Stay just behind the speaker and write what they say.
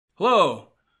Hello.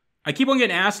 I keep on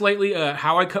getting asked lately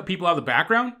how I cut people out of the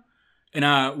background.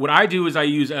 And what I do is I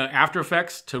use After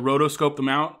Effects to rotoscope them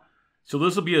out. So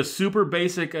this will be a super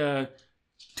basic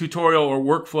tutorial or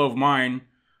workflow of mine.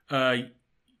 I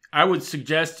would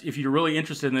suggest, if you're really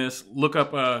interested in this, look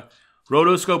up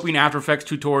rotoscoping After Effects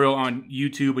tutorial on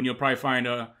YouTube, and you'll probably find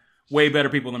way better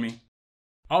people than me.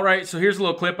 All right, so here's a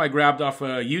little clip I grabbed off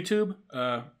YouTube.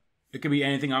 It could be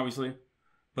anything, obviously,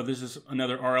 but this is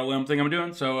another RLM thing I'm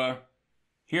doing. So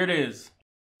here it is.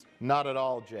 Not at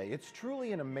all, Jay. It's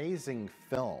truly an amazing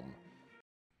film.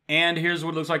 And here's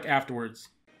what it looks like afterwards.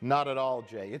 Not at all,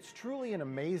 Jay. It's truly an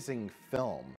amazing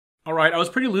film. All right, I was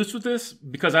pretty loose with this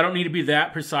because I don't need to be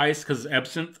that precise because it's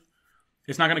Ebsynth.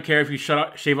 It's not going to care if you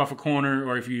shave off a corner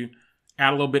or if you add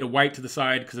a little bit of white to the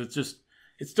side, because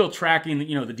it's still tracking,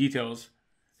 you know, the details.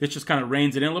 This just kind of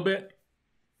reins it in a little bit.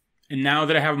 And now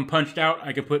that I have them punched out,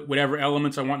 I can put whatever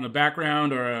elements I want in the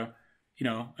background, or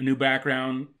a new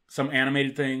background, some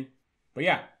animated thing. But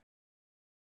yeah.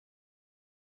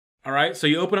 All right, so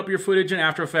you open up your footage in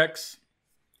After Effects,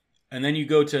 and then you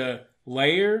go to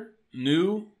Layer,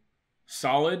 New,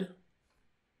 Solid,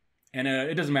 and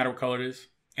it doesn't matter what color it is.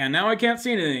 And now I can't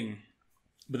see anything,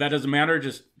 but that doesn't matter.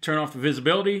 Just turn off the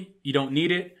visibility. You don't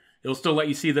need it. It'll still let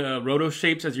you see the roto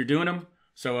shapes as you're doing them,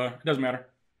 so it doesn't matter.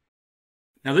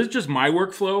 Now this is just my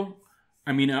workflow.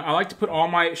 I mean, I like to put all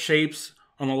my shapes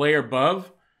on the layer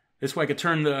above. This way I could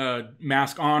turn the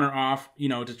mask on or off,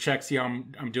 to check, see how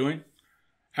I'm doing.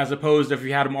 As opposed to if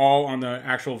you had them all on the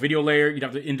actual video layer, you'd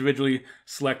have to individually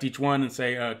select each one and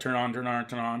say, turn on, turn on,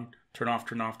 turn on, turn off,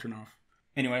 turn off, turn off.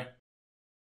 Anyway,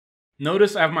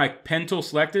 notice I have my pen tool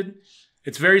selected.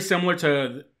 It's very similar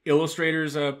to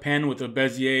Illustrator's pen with the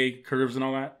Bezier curves and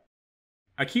all that.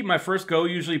 I keep my first go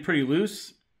usually pretty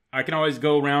loose. I can always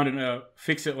go around and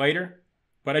fix it later,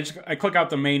 but I click out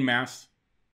the main mask.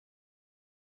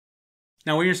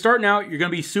 Now when you're starting out, you're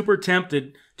going to be super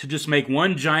tempted to just make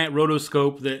one giant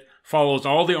rotoscope that follows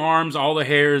all the arms, all the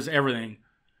hairs, everything.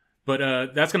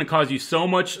 But that's going to cause you so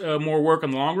much more work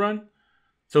in the long run.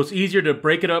 So it's easier to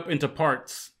break it up into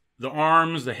parts. The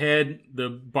arms, the head, the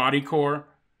body core.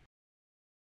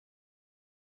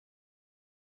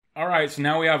 All right, so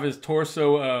now we have his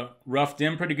torso roughed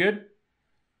in pretty good.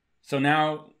 So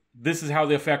now this is how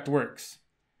the effect works.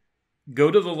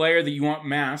 Go to the layer that you want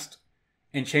masked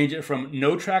and change it from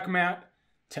no track matte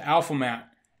to alpha matte,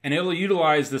 and it'll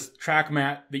utilize this track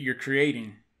matte that you're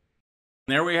creating.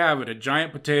 There we have it, a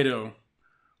giant potato.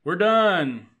 We're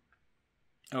done.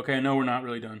 Okay, no, we're not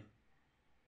really done.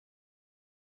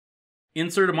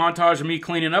 Insert a montage of me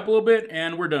cleaning up a little bit,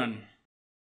 and we're done.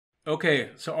 Okay,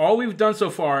 so all we've done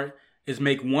so far is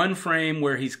make one frame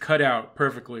where he's cut out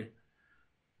perfectly.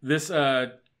 This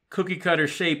cookie cutter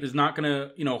shape is not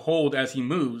going to, hold as he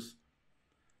moves.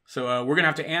 So we're going to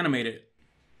have to animate it.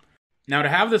 Now to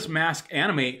have this mask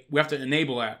animate, we have to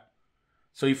enable that.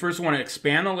 So you first want to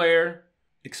expand the layer,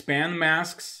 expand the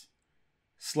masks,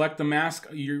 select the mask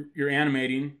you're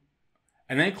animating,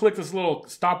 and then click this little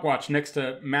stopwatch next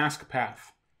to mask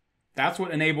path. That's what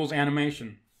enables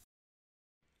animation.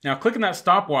 Now clicking that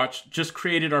stopwatch just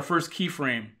created our first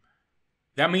keyframe.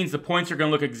 That means the points are going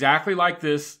to look exactly like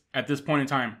this at this point in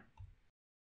time.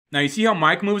 Now you see how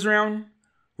Mike moves around?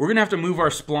 We're going to have to move our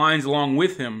splines along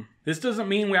with him. This doesn't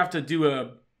mean we have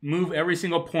to move every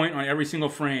single point on every single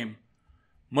frame.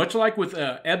 Much like with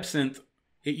Ebsynth,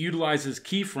 it utilizes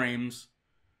keyframes,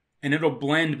 and it'll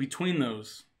blend between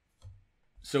those.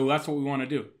 So that's what we want to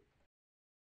do.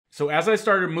 So as I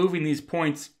started moving these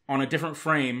points on a different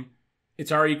frame,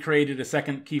 it's already created a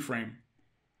second keyframe.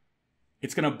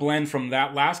 It's going to blend from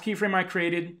that last keyframe I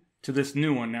created to this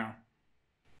new one now.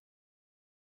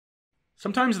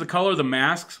 Sometimes the color of the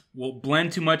masks will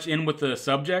blend too much in with the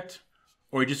subject,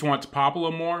 or you just want it to pop a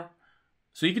little more.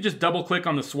 So you could just double click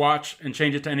on the swatch and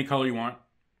change it to any color you want.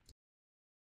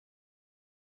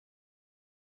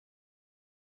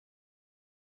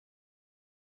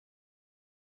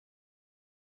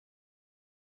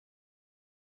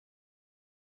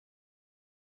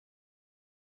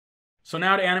 So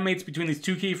now it animates between these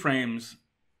two keyframes,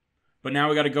 but now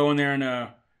we got to go in there and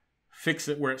fix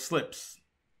it where it slips.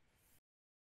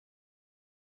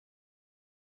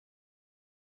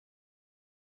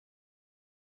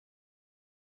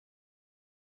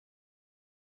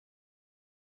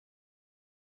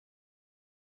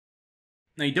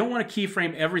 Now you don't want to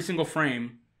keyframe every single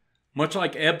frame. Much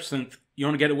like Ebsynth, you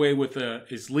want to get away with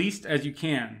as least as you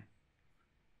can.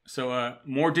 So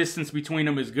more distance between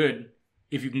them is good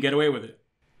if you can get away with it.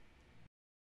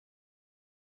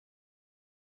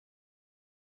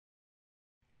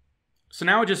 So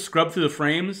now I just scrub through the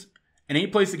frames, and any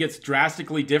place that gets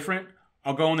drastically different,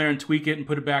 I'll go in there and tweak it and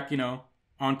put it back, you know,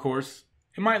 on course.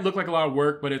 It might look like a lot of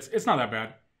work, but it's not that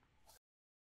bad.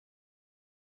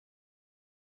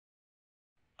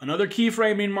 Another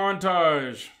keyframing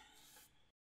montage.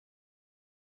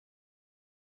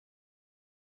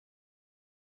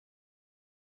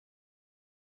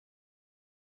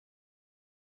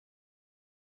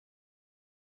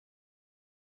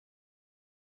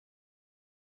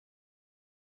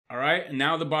 All right, and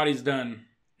now the body's done.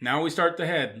 Now we start the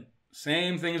head.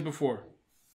 Same thing as before.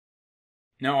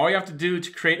 Now all you have to do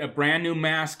to create a brand new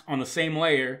mask on the same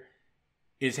layer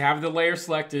is have the layer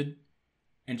selected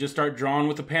and just start drawing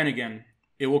with the pen again.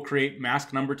 It will create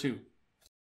mask number 2.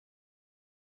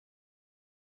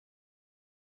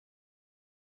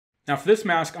 Now for this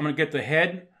mask, I'm going to get the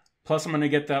head, plus I'm going to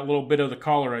get that little bit of the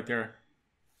collar right there.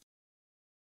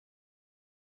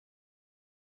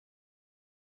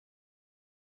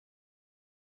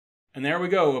 And there we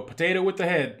go, a potato with the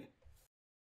head.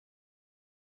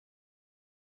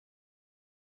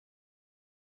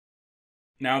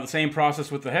 Now the same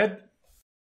process with the head.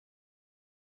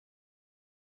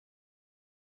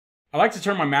 I like to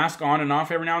turn my mask on and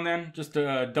off every now and then, just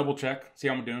to double check, see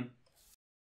how I'm doing.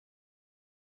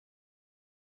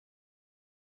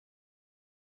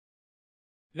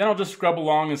 Then I'll just scrub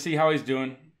along and see how he's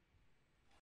doing.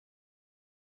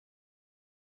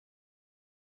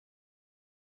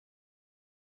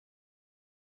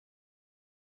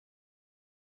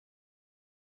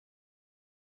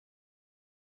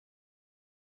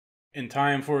 In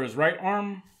time for his right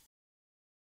arm.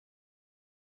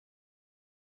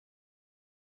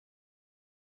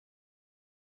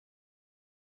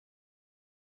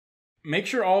 Make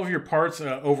sure all of your parts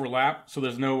overlap so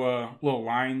there's no little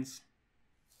lines.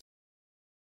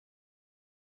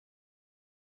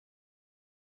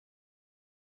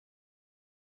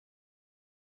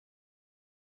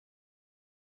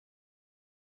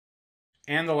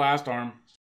 And the last arm.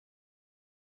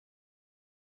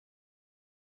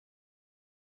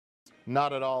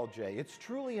 Not at all, Jay. It's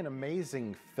truly an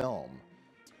amazing film.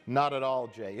 Not at all,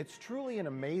 Jay. It's truly an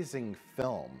amazing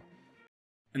film.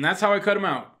 And that's how I cut him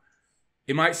out.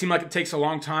 It might seem like it takes a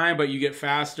long time, but you get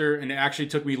faster, and it actually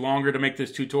took me longer to make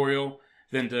this tutorial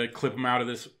than to clip them out of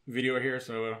this video here.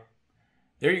 So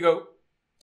there you go.